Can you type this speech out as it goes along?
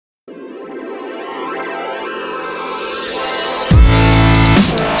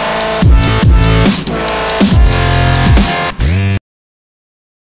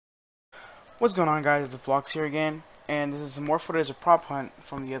What's going on, guys? It's Vlogs here again, and this is some more footage of Prop Hunt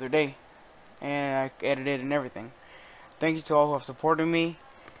from the other day, and I edited and everything. Thank you to all who have supported me,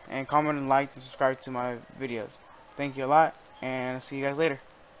 and comment and like and subscribe to my videos. Thank you a lot, and I'll see you guys later.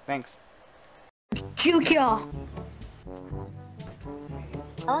 Thanks. Juke y'all.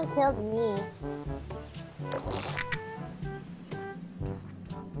 Someone killed me.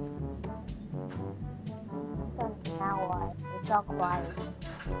 Now what? It's all quiet.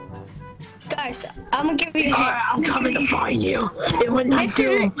 Guys, I'm gonna give you a hint. Alright, I'm coming to find you. And when I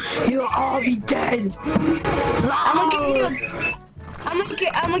do, you'll all be dead. I'm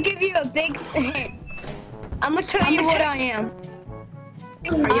gonna give you a big hint. I'm gonna tell you what I am.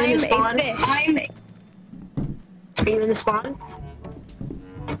 Are you in the spawn? A fish. Are you in the spawn?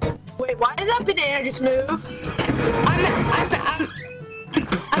 Wait, why did that banana just move?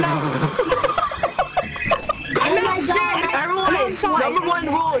 I'm outside. Number one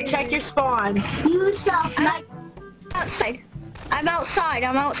rule, check your spawn. You suck. I'm outside.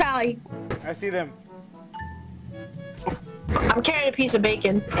 I'm outside. I see them. I'm carrying a piece of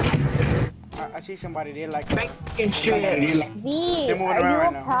bacon. I see somebody. They like Bacon strips. V, They're moving are around you right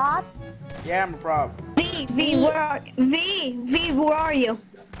a now. prop? Yeah, I'm a prop. V, where are you? Where are you?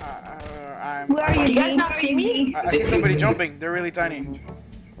 Do you guys not see me? I see somebody jumping. They're really tiny.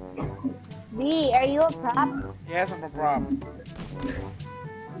 V, are you a prop? Yes, I'm a prop.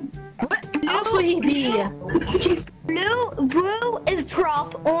 What else would he be? Blue is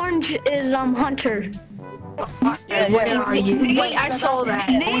prop. Orange is hunter. Where are you? Wait, I saw that.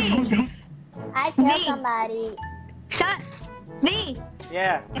 V. I killed V. somebody. Sus. V.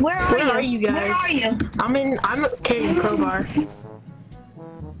 Yeah. Where are you guys? Where are you? I'm carrying a crowbar.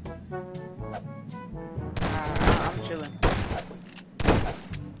 I'm chilling.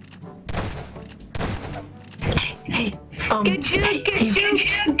 Hey, Get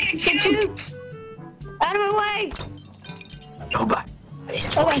you. Out of my way. Nobody.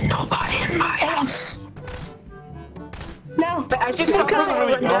 There's nobody in my house. No. But I just saw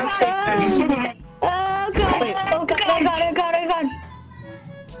someone run downstairs. Oh god.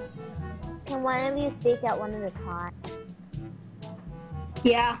 Can one of you speak at one at a time?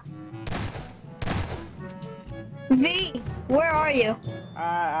 Yeah. V, where are you?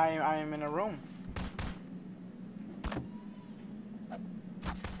 I am in a room.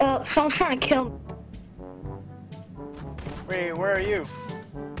 Someone's trying to kill me. Wait, where are you?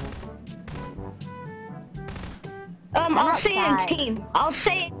 I'll say in outside. team. I'll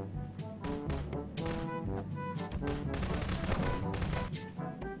say.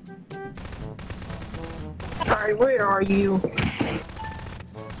 Alright, where are you?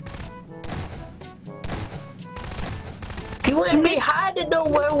 You wouldn't be hiding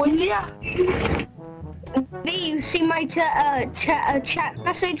nowhere, would ya? V, you see my chat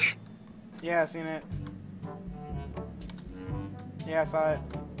message? Yeah, I seen it. Yeah, I saw it.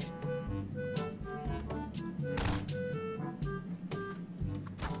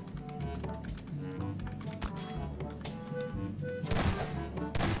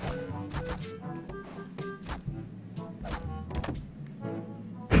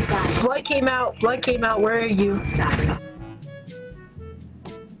 Blood came out, where are you?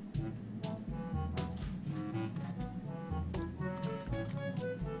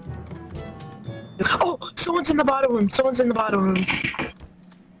 Oh, someone's in the bottom room,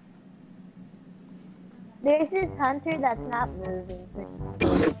 There's this hunter that's not moving.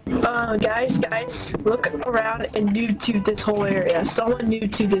 Guys, look around and new to this whole area. Someone new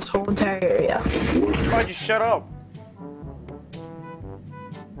to this whole entire area. Why'd you shut up?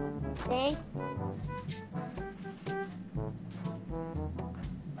 Thanks.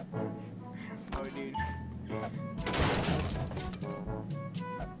 Oh, dude.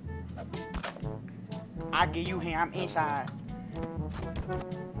 I get you here. I'm inside.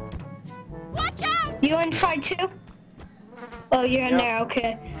 Watch out! You inside too? Oh, you're in Yep. there.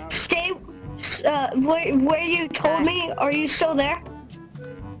 Okay. Stay. Where you told me? Are you still there?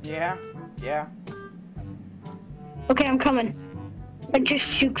 Yeah. Yeah. Okay, I'm coming. I just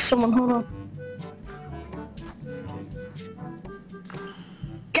juked someone. Hold on.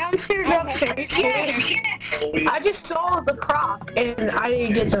 Downstairs or upstairs? Yes. I just saw the prop and I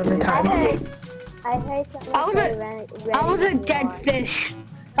didn't get them in time. I heard someone I was say I was a running dead water. fish.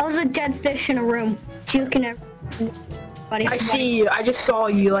 I was a dead fish in a room. Juking everybody. I see you. I just saw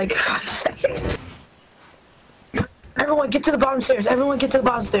you like 5 seconds. Everyone get to the bottom stairs. I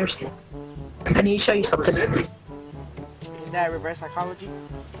need to show you something. Is that reverse psychology?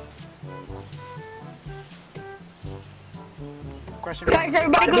 Question. Guys,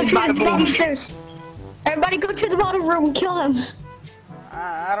 everybody go to the bottom stairs. Everybody go to the bottom room and kill him.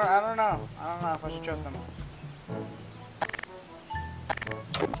 I don't know. I don't know if I should trust him.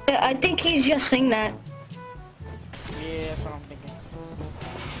 I think he's just saying that. Yeah, that's what I'm thinking.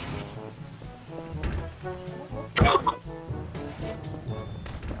 Let's go.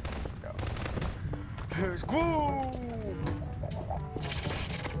 Let's go.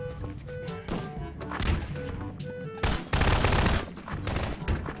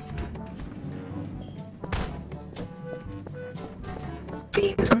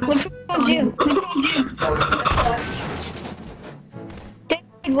 Which one's you?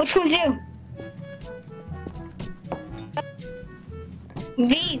 David, which one's you?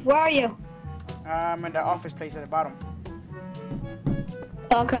 V, where are you? I'm in the office place at the bottom.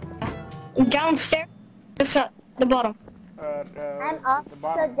 Okay. Downstairs? It's at the bottom. I'm the also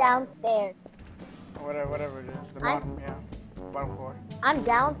bottom. downstairs. Whatever it is. The bottom, yeah. Bottom floor. I'm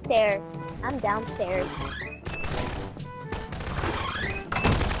downstairs. I'm downstairs.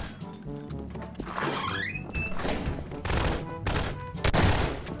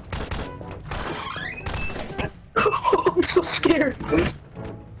 I'm so scared.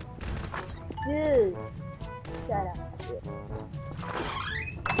 Dude. Shut up.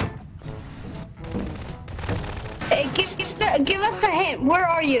 Hey, give us a hint. Where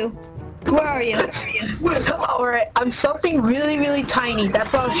are you? Where are you? Alright, I'm something really, really tiny.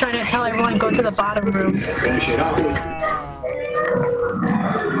 That's why I was trying to tell everyone to go to the bottom room.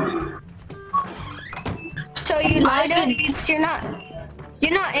 So you lied to us? You're not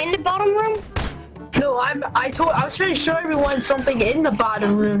in the bottom room? No, I was trying to show everyone something in the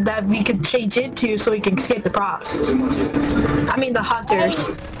bottom room that we could change into so we can escape the props. I mean the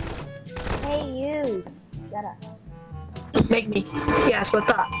hunters. Hey, you. Shut up. Make me. Yes, what's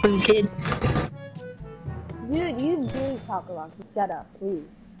up, little kid? Dude, you do talk a lot. So shut up, please.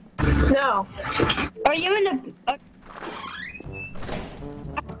 No. Are you in the?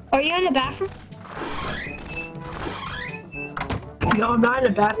 Are you in the bathroom? No, I'm not in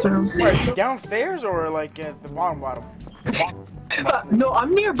the bathroom. Wait, downstairs or like at the bottom? No,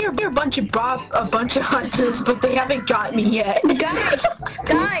 I'm near a bunch of hunters, but they haven't got me yet. Guys.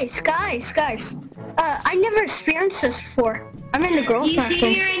 I never experienced this before. I'm in the girls'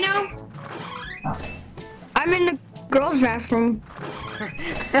 bathroom. You see me right now? I'm in the girls' bathroom.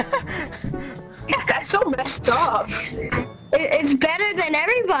 That's so messed up. It's better than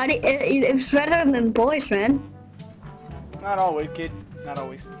everybody. It's better than boys, man. Not always, kid. Not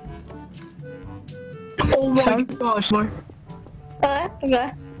always. Oh my gosh, Mark.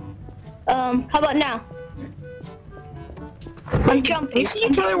 Okay. How about now? I'm jumping. You see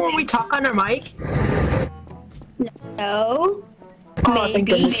each other when we talk on our mic? No. Oh,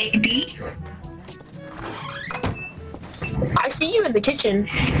 Maybe. I see you in the kitchen.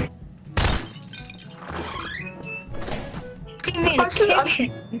 See me in the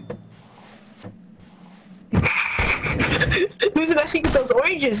kitchen. Who's messing with those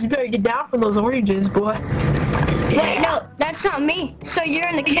oranges? You better get down from those oranges, boy. Wait, no, that's not me. So you're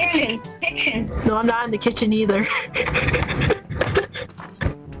in the kitchen. No, I'm not in the kitchen either.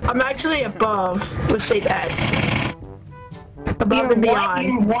 I'm actually above. Let's say that. Above You're and what? beyond.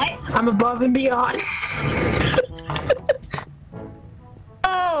 You're what? I'm above and beyond.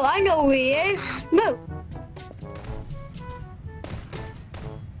 Oh, I know who he is. Move.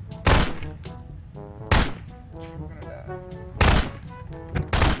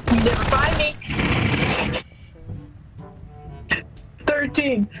 You never find me.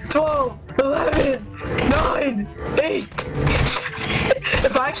 13, 12, 11, 9, 8.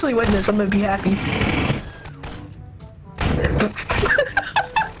 If I actually win this, I'm gonna be happy.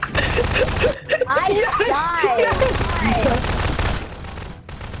 I died.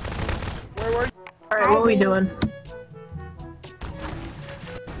 Where were you? Alright, what are we doing?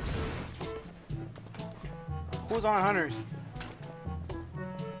 Who's on hunters?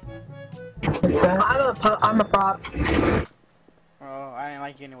 I'm a prop. Oh, I didn't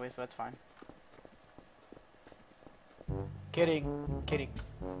like you anyway, so that's fine. Kidding.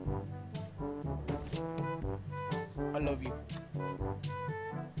 I love you.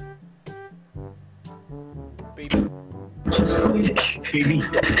 Baby. Baby.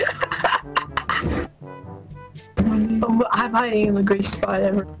 I'm hiding in the greatest spot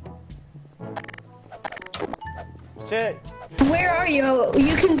ever. Sit. Where are you?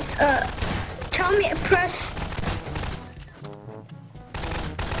 You can, tell me, press.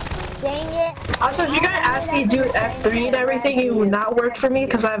 Dang it. Also, if you're gonna ask me to do F3 and everything, it would not work for me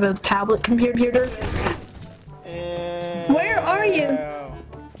because I have a tablet computer. Where are you?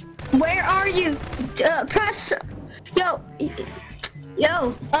 Where are you? Press. Yo,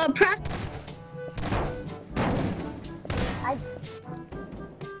 press.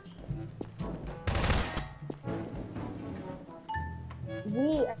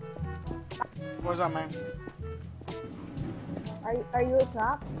 V, What's up, man? are you a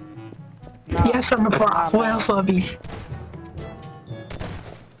prop? Nah. Yes, I'm a prop. What else will I be?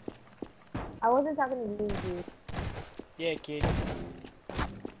 I wasn't talking to you, V. Yeah, kid.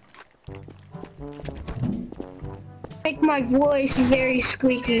 Make my voice very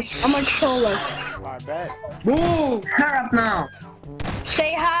squeaky. I'm a troller. I bet. Woo! Hurry up now.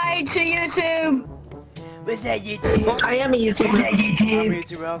 Say hi to YouTube. What's that, YouTube? I am a YouTuber. I'm a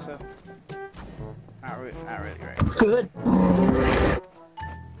YouTuber also. Not really, right? Good.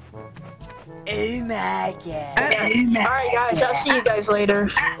 Oh my god. Alright guys, I'll see you guys later.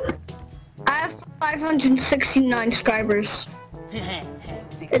 I have 569 subscribers.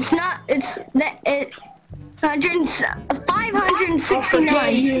 It's not. It's that. It. 569.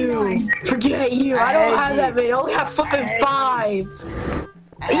 Forget you. Forget you. I don't have that many. I only have flipping 5. I You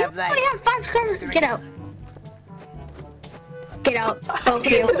have only like have 5 subscribers. Get out. Get out. Both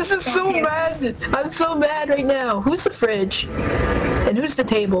of you. This is so mad. I'm so mad right now. Who's the fridge? And who's the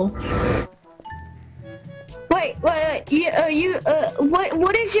table? Wait. What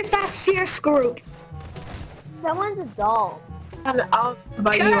is your fast fierce group? Someone's a doll. I'll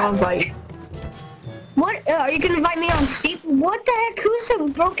invite you. I'll invite. What? Are you gonna invite me on Steam? What the heck? Who's a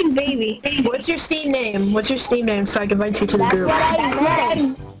broken baby? What's your Steam name? What's your Steam name so I can invite you to the That's group? what I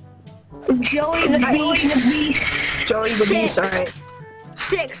said. Joey the Beast. Joey the Beast, alright.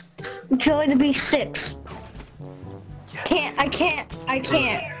 6. Joey the Beast 6. I can't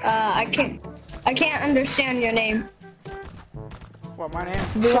understand your name. what? My name?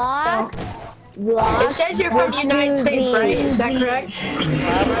 Block. It says you're from the United States, right? Is that correct?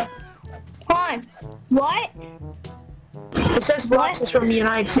 Hold on. What? It says Blox is from the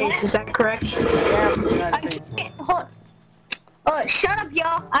United States, is that correct? Yeah, I'm from the United I States. can't. Hold. Shut up,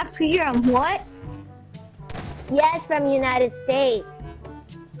 y'all. I have to hear him. What? Yes, from the United States.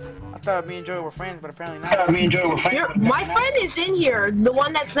 I thought me and Joey were friends, but apparently not. My friend is in here. The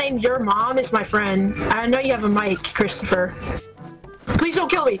one that's named your mom is my friend. I know you have a mic, Christopher. Please don't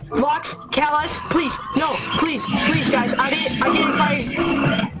kill me. Blox, Callis, please. No, please, guys. I didn't find...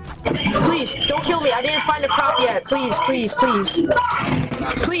 Please, don't kill me. I didn't find a prop yet. Please. Please.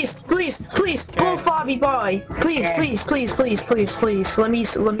 Pull Bobby boy. Please. Let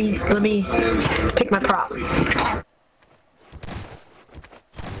me pick my prop.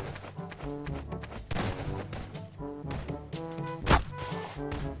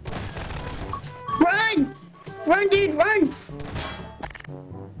 Run, dude, run!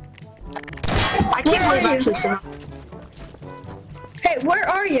 I can't believe I actually saw. Hey, where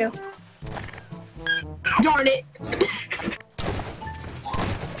are you? Darn it!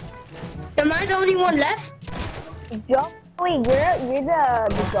 Am I the only one left? Joey, you're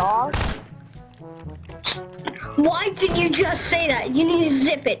the dog. Why did you just say that? You need to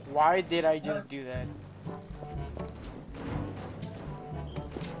zip it. Why did I just do that?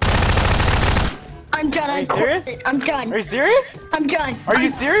 I'm done. Are you serious? I'm done. Are you serious? I'm done. Are you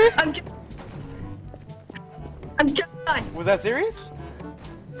serious? I'm done. Was that serious?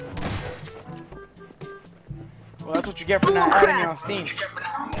 Well, that's what you get for not adding me on Steam.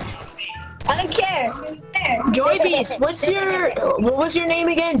 I don't care. Joy Beast, what was your name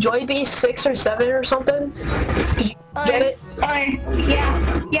again? Joy Beast 6 or 7 or something? Did you get it?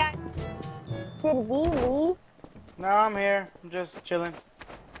 Yeah. Did we leave? No, I'm here. I'm just chilling.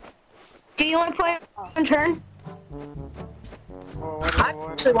 Do you want to play on turn? What? I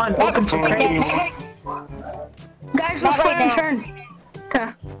actually want to open some crates. Guys, let's play on turn.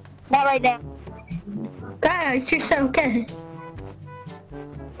 Okay. Not right now. Guys, you're so good.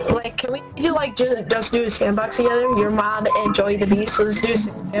 Like, can we do like just do a sandbox together? Your mom and Joey the Beast. Let's do a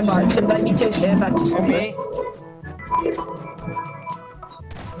sandbox. Invite me to a sandbox. Me?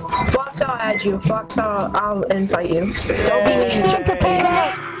 Fox, I'll add you. Fox, I'll invite you. Don't be mean.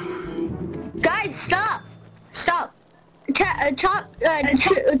 Guys, stop. Stop. Top.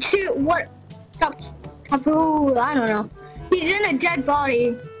 What? Stop. Ooh, I don't know. He's in a dead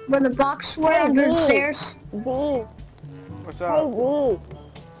body where the box were under the stairs. V. What's Hey, up? V.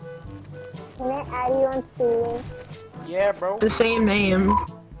 Can I add you on Steam? Yeah, bro. The same name.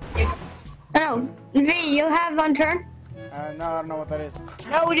 Oh, V, you have on turn? No, I don't know what that is.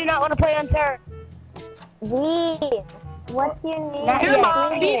 No, we do not want to play on turn. V. What's your name? Come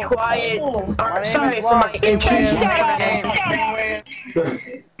on, be quiet. My name Sorry is for my Blox. Say intrusion. what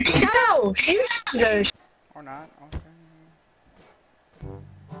Shut up! You Or not. Okay.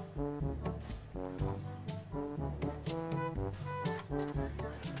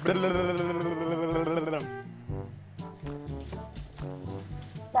 The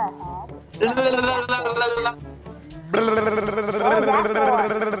heck?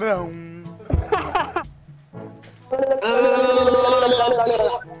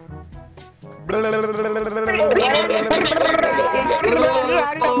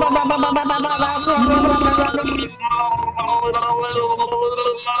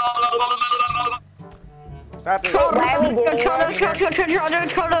 Stop it. Why are we doing this?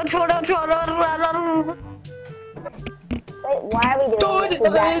 Wait, why are we doing this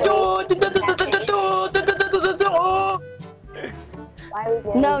exactly? Why are we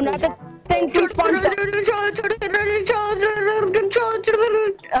doing No, this not the exactly? thing from SpongeBob.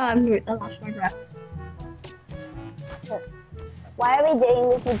 I lost my breath. Why are we doing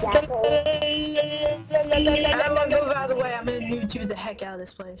this exactly? Everyone move out of the way. I'm gonna YouTube the heck out of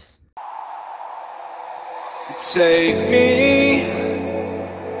this place. Take me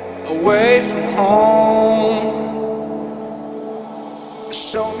away from home.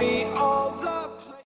 Show me all